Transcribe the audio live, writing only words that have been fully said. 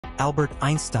Albert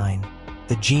Einstein,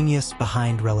 the genius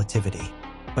behind relativity.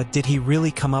 But did he really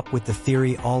come up with the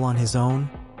theory all on his own,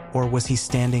 or was he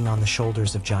standing on the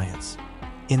shoulders of giants?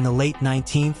 In the late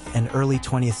 19th and early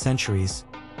 20th centuries,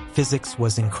 physics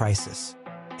was in crisis.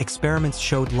 Experiments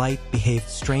showed light behaved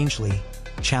strangely,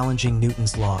 challenging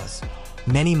Newton's laws.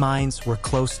 Many minds were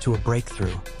close to a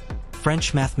breakthrough.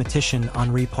 French mathematician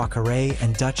Henri Poincaré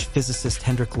and Dutch physicist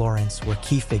Hendrik Lorentz were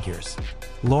key figures.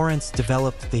 Lorentz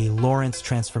developed the Lorentz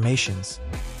transformations,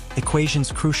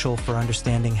 equations crucial for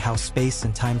understanding how space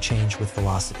and time change with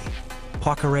velocity.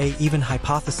 Poincaré even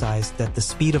hypothesized that the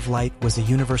speed of light was a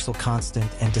universal constant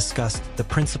and discussed the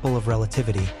principle of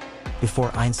relativity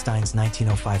before Einstein's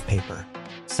 1905 paper.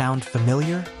 Sound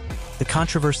familiar? The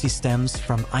controversy stems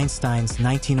from Einstein's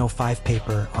 1905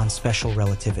 paper on special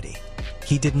relativity.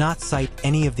 He did not cite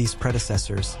any of these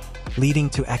predecessors, leading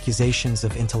to accusations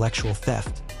of intellectual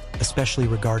theft, especially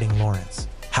regarding Lorentz.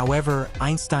 However,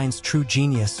 Einstein's true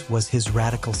genius was his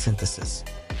radical synthesis.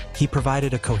 He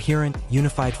provided a coherent,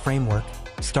 unified framework,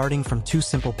 starting from two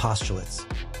simple postulates,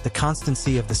 the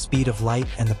constancy of the speed of light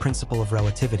and the principle of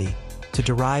relativity, to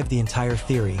derive the entire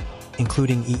theory,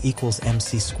 including E equals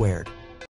mc squared.